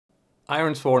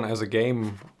Ironsworn as a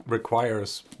game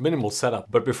requires minimal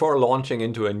setup, but before launching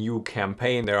into a new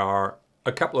campaign, there are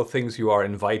a couple of things you are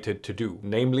invited to do,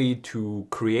 namely to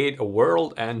create a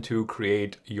world and to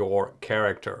create your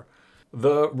character.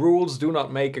 The rules do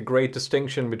not make a great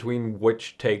distinction between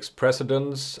which takes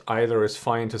precedence. Either is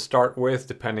fine to start with,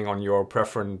 depending on your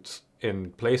preference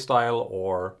in playstyle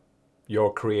or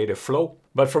your creative flow.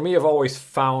 But for me, I've always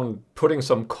found putting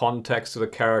some context to the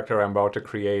character I'm about to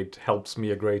create helps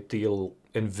me a great deal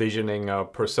envisioning a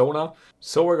persona.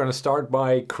 So we're going to start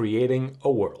by creating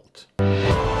a world.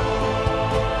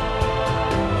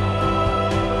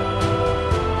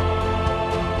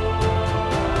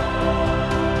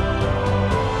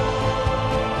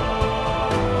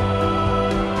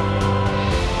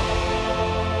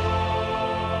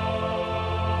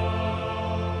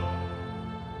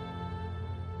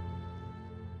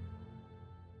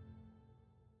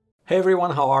 Hey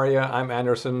everyone, how are you? I'm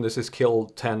Anderson, this is Kill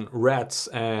 10 Rats,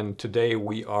 and today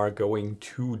we are going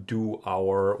to do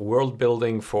our world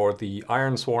building for the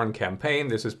Ironsworn campaign.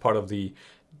 This is part of the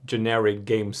generic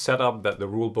game setup that the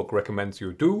rulebook recommends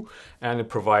you do, and it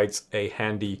provides a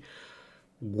handy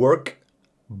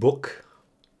workbook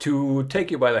to take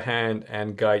you by the hand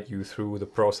and guide you through the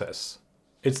process.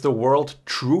 It's the World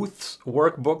Truths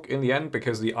workbook in the end,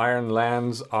 because the Iron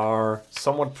Lands are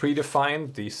somewhat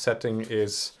predefined. The setting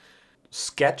is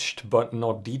sketched but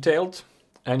not detailed,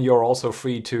 and you're also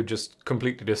free to just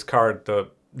completely discard the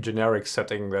generic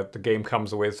setting that the game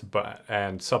comes with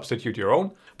and substitute your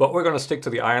own. But we're going to stick to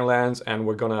the Ironlands, and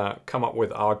we're going to come up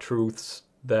with our truths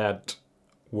that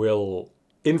will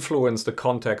influence the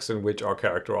context in which our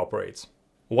character operates.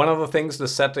 One of the things the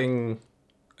setting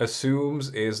assumes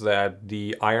is that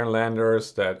the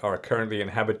Ironlanders that are currently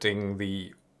inhabiting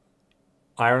the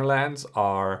Ironlands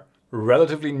are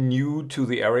relatively new to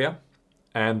the area,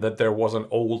 and that there was an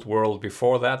old world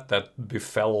before that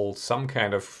befell some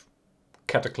kind of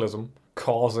cataclysm,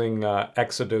 causing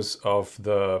exodus of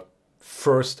the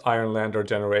first Ironlander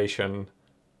generation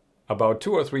about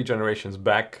 2 or 3 generations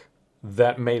back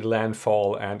that made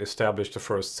landfall and established the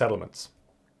first settlements.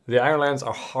 The Ironlands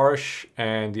are harsh,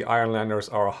 and the Ironlanders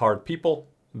are a hard people.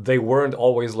 They weren't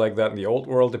always like that in the old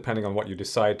world, depending on what you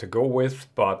decide to go with,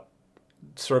 but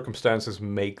circumstances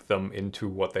make them into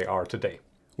what they are today.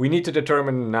 We need to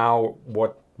determine now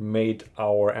what made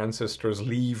our ancestors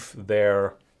leave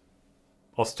their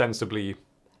ostensibly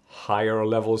higher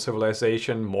level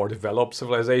civilization, more developed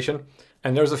civilization.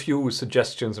 And there's a few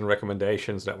suggestions and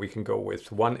recommendations that we can go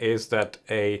with. One is that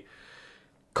a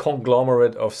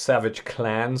conglomerate of savage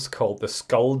clans called the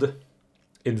Skald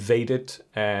invaded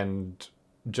and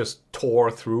just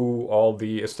tore through all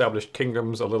the established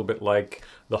kingdoms, a little bit like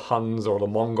the Huns or the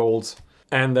Mongols.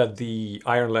 And that the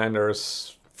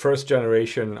Ironlanders first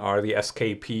generation are the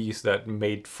escapees that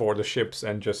made for the ships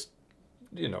and just,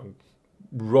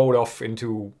 rode off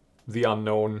into the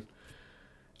unknown,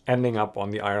 ending up on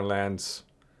the Ironlands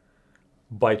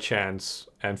by chance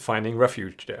and finding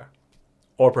refuge there.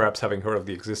 Or perhaps having heard of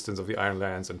the existence of the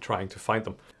Ironlands and trying to find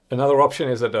them. Another option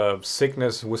is that a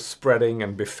sickness was spreading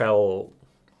and befell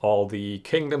all the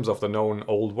kingdoms of the known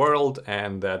old world,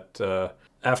 and that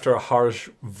after a harsh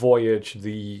voyage,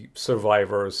 the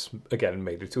survivors again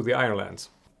made it to the Ironlands.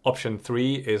 Option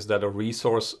 3 is that a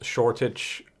resource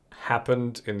shortage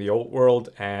happened in the old world,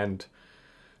 and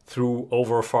through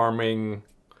overfarming,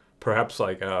 perhaps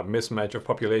like a mismatch of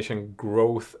population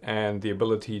growth and the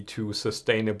ability to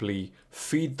sustainably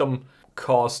feed them,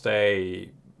 caused a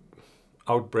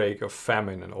outbreak of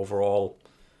famine and overall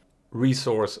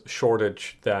resource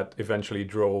shortage that eventually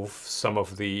drove some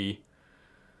of the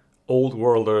old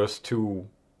worlders to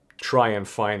try and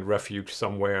find refuge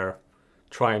somewhere,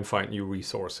 try and find new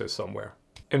resources somewhere.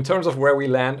 In terms of where we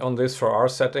land on this for our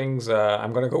settings,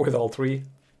 I'm going to go with all 3.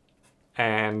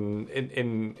 And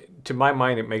to my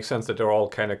mind, it makes sense that they're all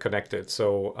kind of connected.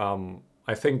 So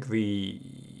I think the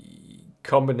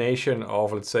combination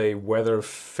of, let's say, weather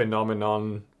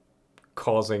phenomenon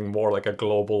causing more like a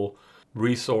global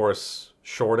resource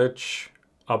shortage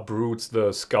uproots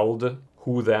the Skald,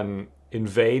 who then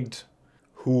invade,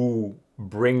 who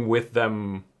bring with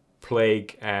them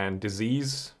plague and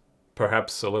disease,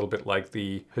 perhaps a little bit like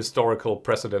the historical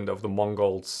precedent of the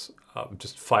Mongols,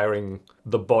 just firing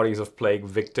the bodies of plague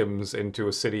victims into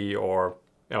a city, or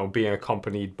being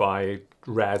accompanied by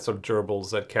rats or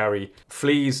gerbils that carry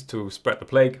fleas to spread the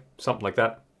plague, something like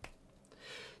that.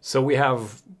 So we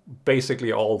have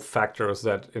basically all factors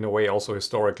that in a way also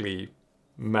historically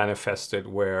manifested,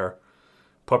 where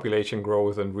population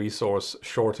growth and resource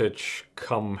shortage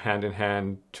come hand in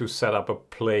hand to set up a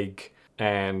plague,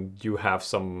 and you have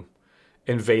some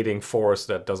invading force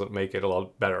that doesn't make it a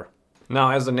lot better.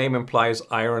 Now, as the name implies,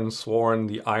 Ironsworn,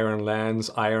 the Iron Lands.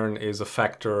 Iron is a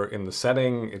factor in the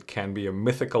setting. It can be a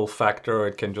mythical factor.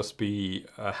 It can just be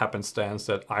a happenstance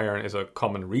that iron is a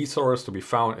common resource to be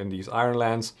found in these Iron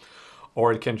Lands.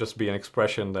 Or it can just be an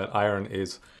expression that iron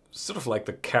is sort of like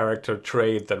the character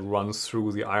trait that runs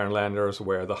through the Ironlanders,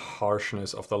 where the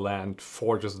harshness of the land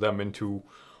forges them into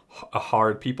a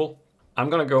hard people. I'm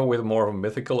gonna go with more of a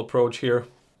mythical approach here,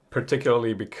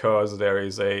 particularly because there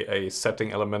is a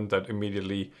setting element that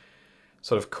immediately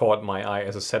sort of caught my eye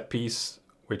as a set piece,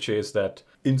 which is that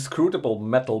inscrutable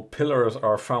metal pillars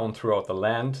are found throughout the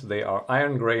land. They are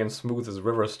iron gray and smooth as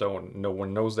river stone. No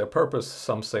one knows their purpose.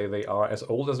 Some say they are as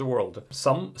old as the world.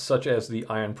 Some, such as the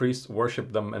Iron Priests,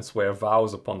 worship them and swear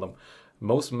vows upon them.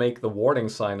 Most make the warding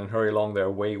sign and hurry along their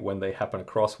way when they happen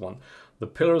across one. The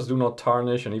pillars do not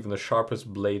tarnish, and even the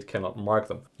sharpest blade cannot mark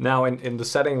them. Now, in the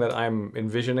setting that I'm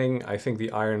envisioning, I think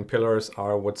the iron pillars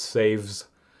are what saves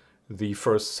the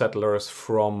first settlers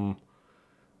from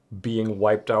being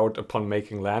wiped out upon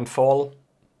making landfall.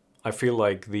 I feel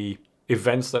like the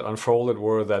events that unfolded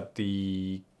were that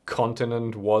the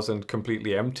continent wasn't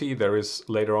completely empty. There is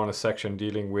later on a section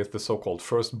dealing with the so-called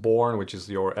firstborn, which is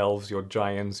your elves, your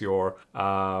giants, your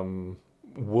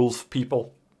wolf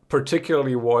people.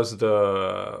 Particularly was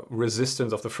the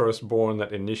resistance of the firstborn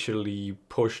that initially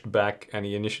pushed back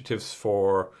any initiatives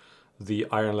for the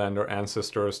Ironlander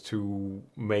ancestors to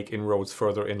make inroads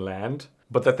further inland.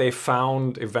 But that they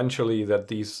found eventually that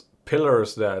these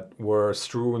pillars that were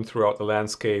strewn throughout the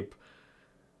landscape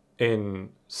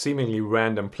in seemingly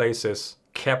random places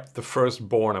kept the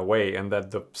firstborn away, and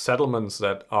that the settlements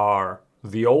that are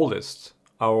the oldest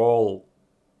are all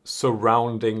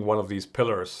surrounding one of these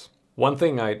pillars. One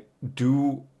thing I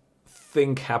do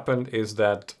think happened is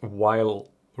that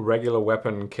while regular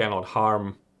weapon cannot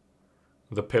harm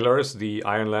the pillars, the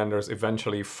Ironlanders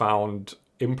eventually found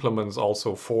implements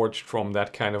also forged from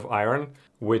that kind of iron,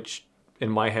 which in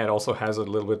my head also has a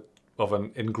little bit of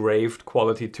an engraved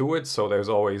quality to it. So there's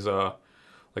always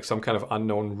like some kind of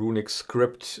unknown runic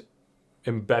script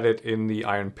embedded in the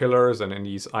iron pillars and in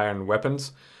these iron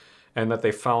weapons, and that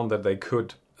they found that they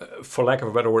could, for lack of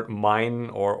a better word, mine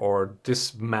or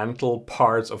dismantle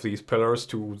parts of these pillars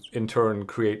to in turn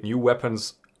create new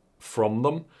weapons from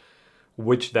them,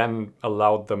 which then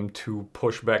allowed them to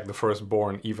push back the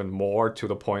firstborn even more, to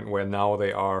the point where now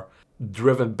they are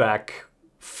driven back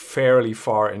fairly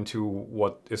far into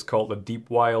what is called the Deep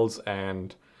Wilds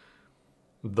and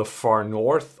the far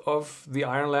north of the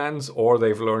Ironlands, or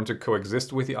they've learned to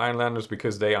coexist with the Ironlanders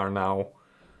because they are now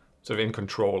sort of in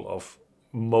control of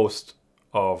most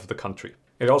of the country.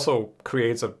 It also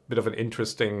creates a bit of an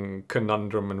interesting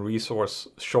conundrum and resource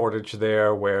shortage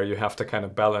there, where you have to kind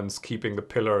of balance keeping the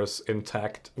pillars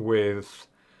intact with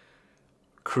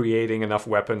creating enough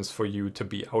weapons for you to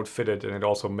be outfitted, and it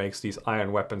also makes these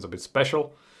iron weapons a bit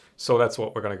special. So that's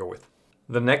what we're going to go with.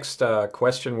 The next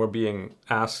question we're being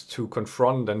asked to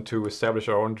confront and to establish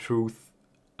our own truth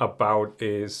about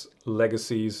is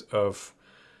legacies of,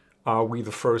 are we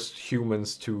the first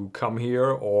humans to come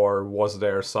here, or was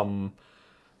there some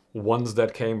ones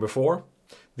that came before?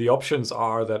 The options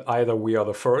are that either we are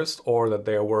the first, or that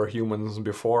there were humans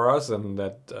before us, and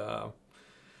that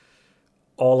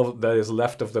all of that is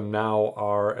left of them now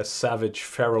are a savage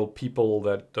feral people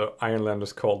that the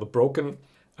Ironlanders call the Broken.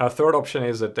 A third option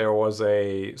is that there was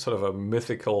a sort of a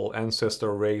mythical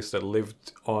ancestor race that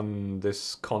lived on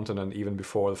this continent even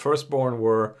before the firstborn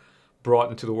were brought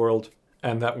into the world,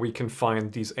 and that we can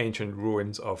find these ancient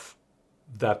ruins of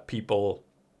that people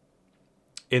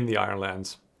in the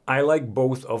Ironlands. I like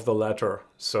both of the latter,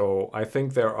 so I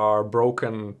think there are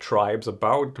broken tribes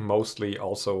about, mostly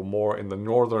also more in the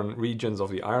northern regions of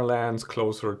the Ironlands,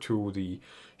 closer to the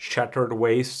Shattered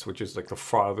Wastes, which is like the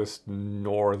farthest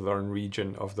northern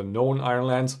region of the known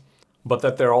Ironlands, but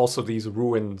that there are also these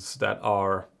ruins that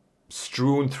are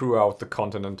strewn throughout the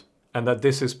continent, and that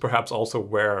this is perhaps also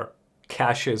where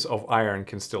caches of iron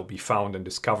can still be found and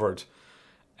discovered,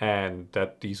 and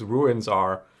that these ruins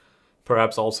are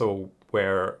perhaps also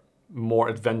where more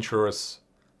adventurous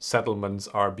settlements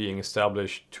are being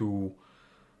established to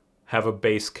have a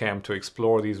base camp to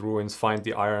explore these ruins, find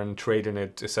the iron, trade in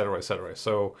it, etc., etc.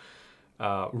 So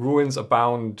ruins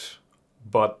abound,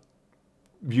 but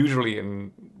usually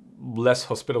in less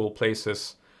hospitable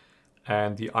places,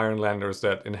 and the Ironlanders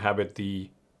that inhabit the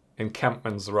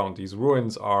encampments around these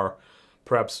ruins are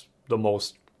perhaps the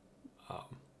most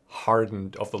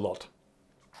hardened of the lot.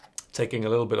 Taking a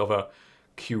little bit of a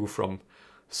cue from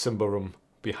Symbaroum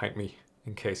behind me,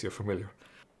 in case you're familiar.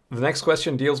 The next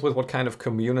question deals with what kind of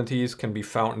communities can be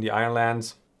found in the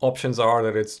Ironlands. Options are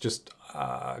that it's just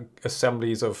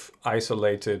assemblies of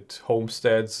isolated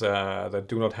homesteads that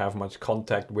do not have much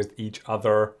contact with each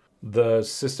other. The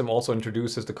system also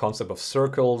introduces the concept of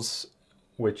circles,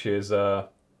 which is sort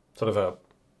of a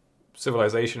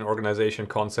civilization organization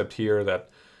concept here, that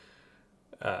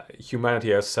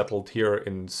humanity has settled here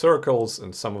in circles,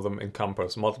 and some of them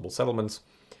encompass multiple settlements,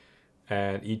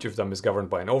 and each of them is governed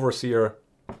by an overseer.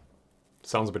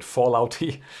 Sounds a bit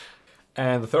Fallout-y.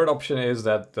 And the third option is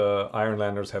that the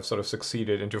Ironlanders have sort of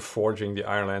succeeded into forging the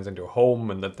Ironlands into a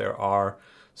home, and that there are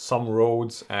some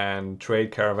roads and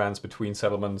trade caravans between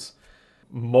settlements,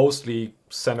 mostly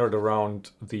centered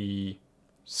around the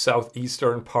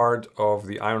southeastern part of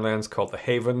the Ironlands called the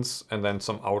Havens, and then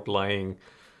some outlying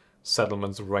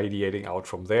settlements radiating out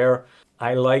from there.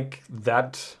 I like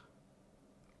that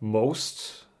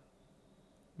most,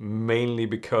 mainly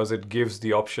because it gives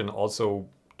the option also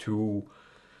to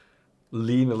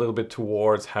lean a little bit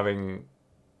towards having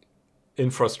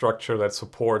infrastructure that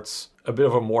supports a bit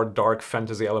of a more dark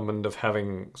fantasy element of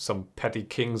having some petty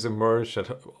kings emerge that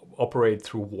operate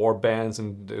through war bands,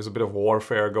 and there's a bit of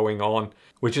warfare going on,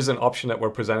 which is an option that we're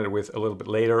presented with a little bit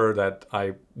later that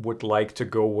I would like to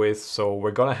go with. So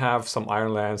we're gonna have some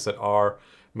Ironlands that are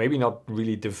maybe not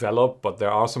really developed, but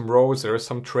there are some roads, there are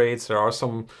some trades, there are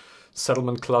some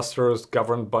settlement clusters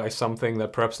governed by something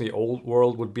that perhaps in the old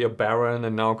world would be a baron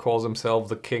and now calls himself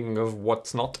the king of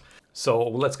what's not. So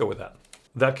let's go with that.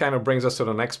 That kind of brings us to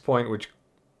the next point, which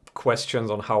questions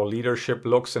on how leadership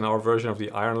looks in our version of the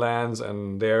Ironlands.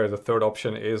 And there, the third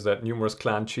option is that numerous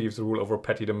clan chiefs rule over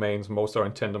petty domains. Most are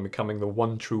intent on becoming the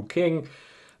one true king.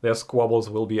 Their squabbles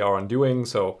will be our undoing.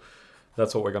 So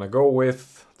that's what we're going to go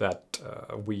with. That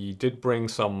we did bring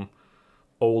some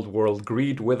old world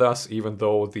greed with us, even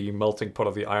though the melting pot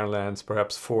of the Ironlands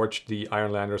perhaps forged the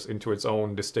Ironlanders into its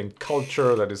own distinct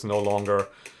culture that is no longer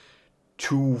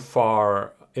too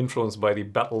far influenced by the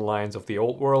battle lines of the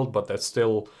old world, but that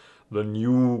still the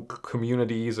new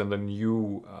communities and the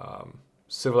new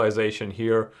civilization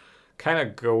here kind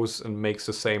of goes and makes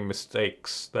the same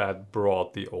mistakes that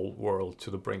brought the old world to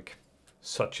the brink.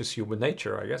 Such is human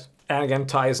nature, I guess. And again,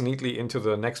 ties neatly into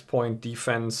the next point,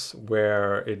 defense,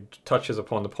 where it touches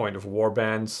upon the point of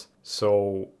warbands.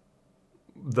 So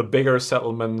the bigger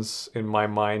settlements, in my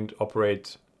mind,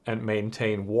 operate and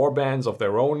maintain warbands of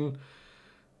their own,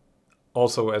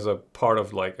 also as a part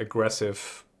of like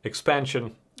aggressive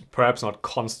expansion, perhaps not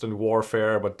constant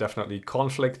warfare, but definitely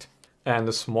conflict. And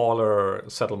the smaller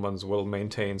settlements will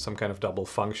maintain some kind of double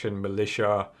function,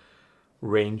 militia,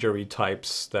 rangery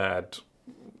types that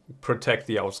protect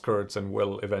the outskirts and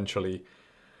will eventually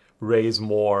raise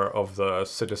more of the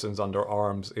citizens under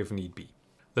arms if need be.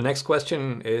 The next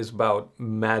question is about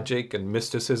magic and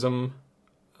mysticism.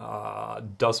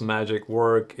 Does magic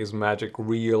work? Is magic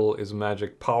real? Is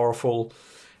magic powerful?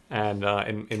 And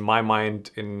in my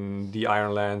mind, in the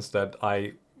Ironlands that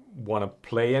I want to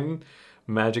play in,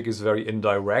 magic is very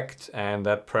indirect, and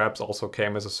that perhaps also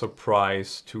came as a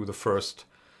surprise to the first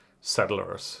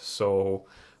settlers. So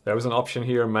there is an option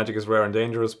here, magic is rare and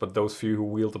dangerous, but those few who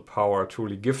wield the power are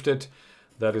truly gifted.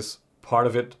 That is part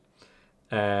of it.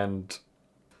 And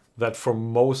that for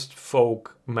most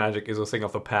folk, magic is a thing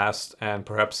of the past, and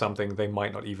perhaps something they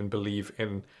might not even believe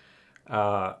in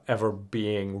ever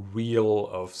being real,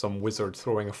 of some wizard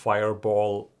throwing a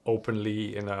fireball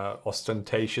openly in an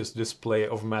ostentatious display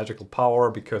of magical power,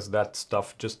 because that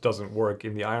stuff just doesn't work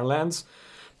in the Ironlands.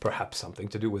 Perhaps something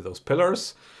to do with those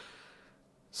pillars.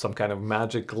 Some kind of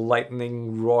magic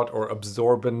lightning rod or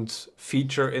absorbent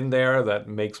feature in there that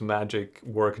makes magic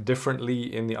work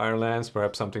differently in the Ironlands.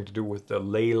 Perhaps something to do with the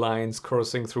ley lines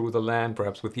coursing through the land,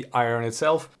 perhaps with the iron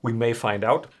itself. We may find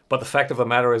out. But the fact of the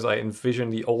matter is I envision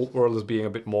the old world as being a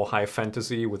bit more high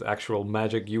fantasy, with actual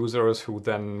magic users who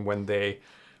then, when they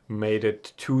made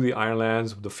it to the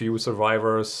Ironlands, the few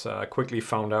survivors quickly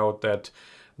found out that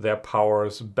their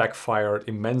powers backfired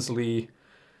immensely,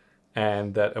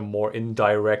 and that a more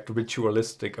indirect,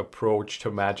 ritualistic approach to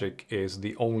magic is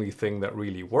the only thing that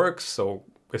really works. So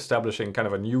establishing kind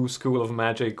of a new school of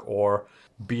magic, or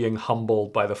being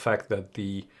humbled by the fact that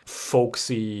the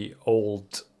folksy,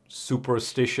 old,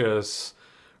 superstitious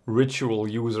ritual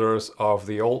users of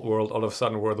the old world all of a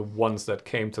sudden were the ones that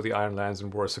came to the Ironlands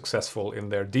and were successful in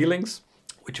their dealings.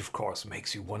 Which of course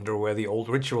makes you wonder where the old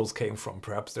rituals came from.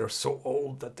 Perhaps they're so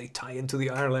old that they tie into the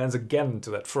Ironlands again,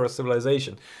 to that first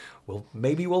civilization. Well,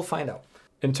 maybe we'll find out.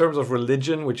 In terms of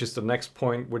religion, which is the next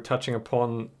point we're touching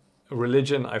upon,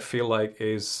 religion I feel like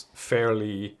is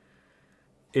fairly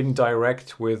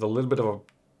indirect with a little bit of a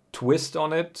twist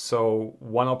on it. So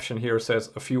one option here says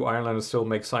a few Ironlanders still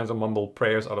make signs or mumble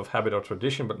prayers out of habit or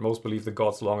tradition, but most believe the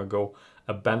gods long ago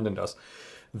abandoned us.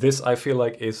 This, I feel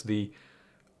like, is the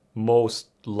most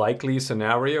likely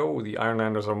scenario. The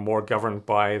Ironlanders are more governed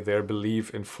by their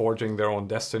belief in forging their own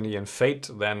destiny and fate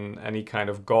than any kind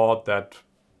of god that,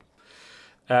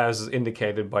 as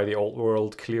indicated by the old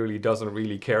world, clearly doesn't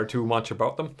really care too much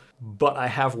about them. But I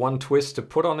have one twist to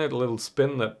put on it, a little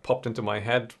spin that popped into my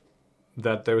head,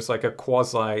 that there's like a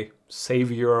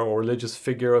quasi-savior or religious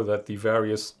figure that the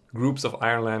various groups of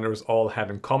Ironlanders all had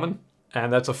in common.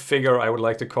 And that's a figure I would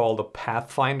like to call the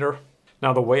Pathfinder.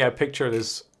 Now, the way I picture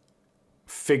this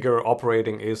figure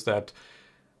operating is that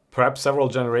perhaps several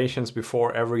generations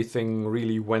before everything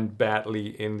really went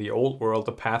badly in the old world,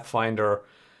 the Pathfinder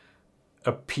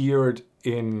appeared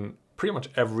in pretty much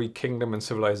every kingdom and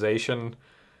civilization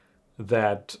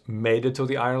that made it to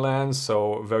the Ironlands,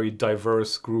 so a very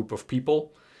diverse group of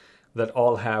people that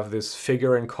all have this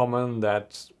figure in common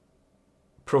that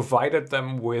provided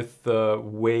them with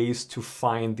ways to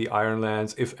find the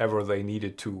Ironlands if ever they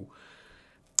needed to.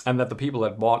 And that the people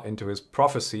that bought into his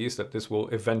prophecies that this will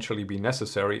eventually be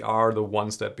necessary are the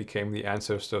ones that became the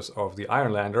ancestors of the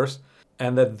Ironlanders,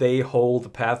 and that they hold the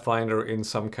Pathfinder in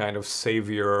some kind of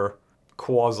savior,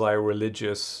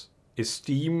 quasi-religious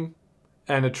esteem,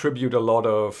 and attribute a lot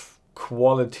of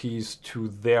qualities to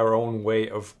their own way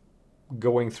of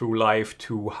going through life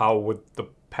to how would the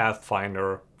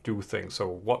Pathfinder do things. So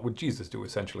what would Jesus do,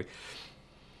 essentially?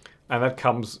 And that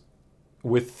comes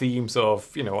with themes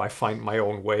of, you know, I find my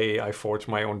own way, I forge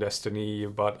my own destiny,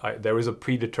 but there is a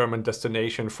predetermined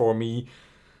destination for me,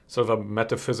 sort of a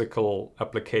metaphysical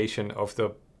application of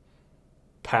the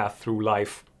path through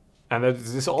life. And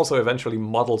this also eventually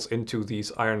muddles into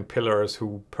these iron pillars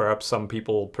who perhaps some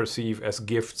people perceive as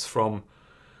gifts from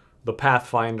the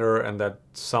Pathfinder, and that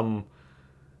some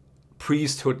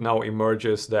priesthood now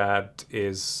emerges that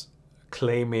is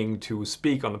claiming to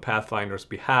speak on the Pathfinder's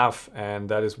behalf, and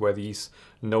that is where these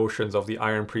notions of the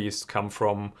Iron Priests come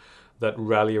from, that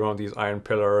rally around these iron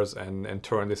pillars and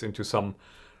turn this into some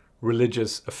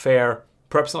religious affair.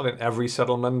 Perhaps not in every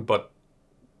settlement, but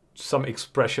some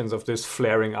expressions of this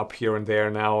flaring up here and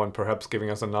there now, and perhaps giving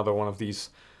us another one of these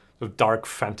sort of dark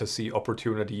fantasy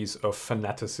opportunities of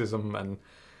fanaticism, and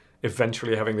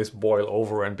eventually having this boil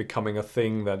over and becoming a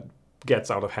thing that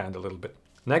gets out of hand a little bit.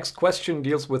 Next question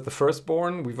deals with the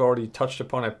Firstborn. We've already touched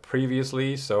upon it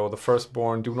previously. So the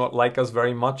Firstborn do not like us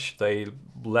very much. They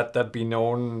let that be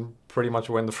known pretty much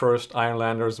when the first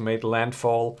Ironlanders made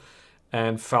landfall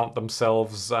and found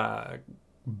themselves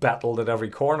battled at every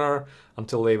corner,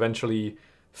 until they eventually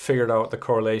figured out the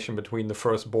correlation between the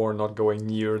Firstborn not going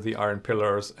near the Iron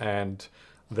Pillars and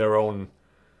their own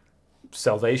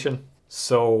salvation.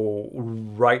 So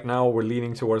right now we're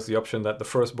leaning towards the option that the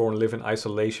Firstborn live in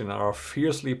isolation and are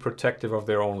fiercely protective of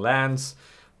their own lands.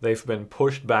 They've been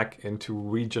pushed back into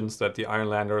regions that the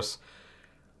Ironlanders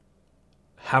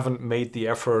haven't made the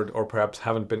effort, or perhaps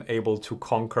haven't been able to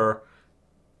conquer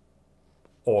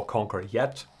or conquer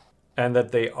yet, and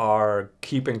that they are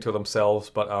keeping to themselves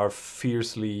but are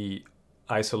fiercely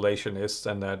isolationists,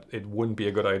 and that it wouldn't be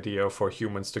a good idea for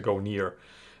humans to go near.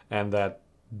 And that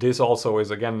this also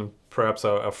is, again, perhaps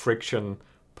a friction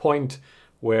point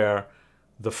where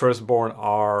the Firstborn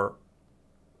are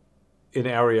in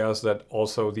areas that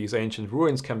also these ancient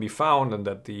ruins can be found, and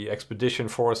that the expedition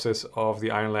forces of the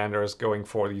Ironlanders going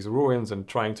for these ruins and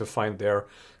trying to find their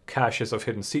caches of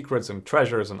hidden secrets and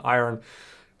treasures and iron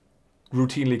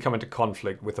routinely come into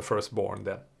conflict with the Firstborn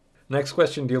then. Next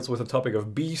question deals with the topic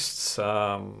of beasts,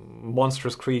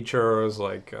 monstrous creatures,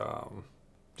 like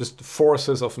just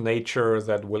forces of nature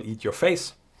that will eat your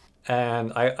face.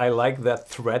 And I like that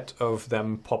threat of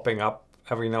them popping up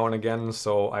every now and again,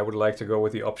 so I would like to go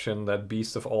with the option that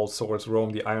beasts of all sorts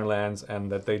roam the Ironlands, and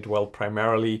that they dwell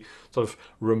primarily sort of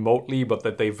remotely, but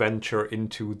that they venture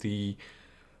into the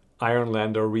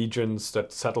Ironlander regions,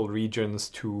 that settled regions,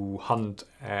 to hunt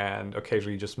and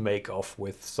occasionally just make off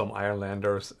with some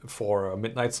Ironlanders for a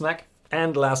midnight snack.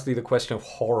 And lastly, the question of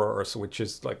horrors, which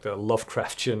is like the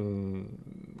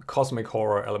Lovecraftian cosmic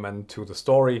horror element to the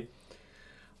story.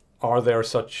 Are there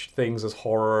such things as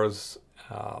horrors?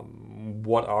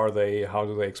 What are they? How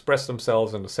do they express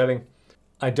themselves in the setting?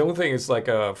 I don't think it's like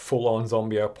a full-on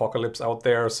zombie apocalypse out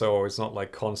there, so it's not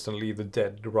like constantly the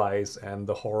dead rise and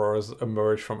the horrors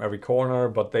emerge from every corner,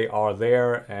 but they are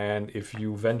there, and if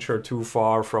you venture too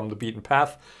far from the beaten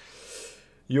path,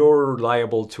 you're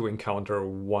liable to encounter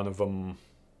one of them,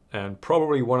 and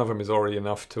probably one of them is already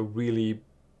enough to really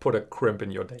put a crimp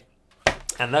in your day.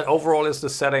 And that overall is the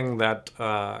setting that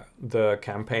the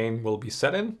campaign will be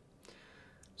set in.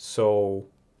 So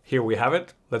here we have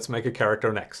it. Let's make a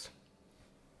character next.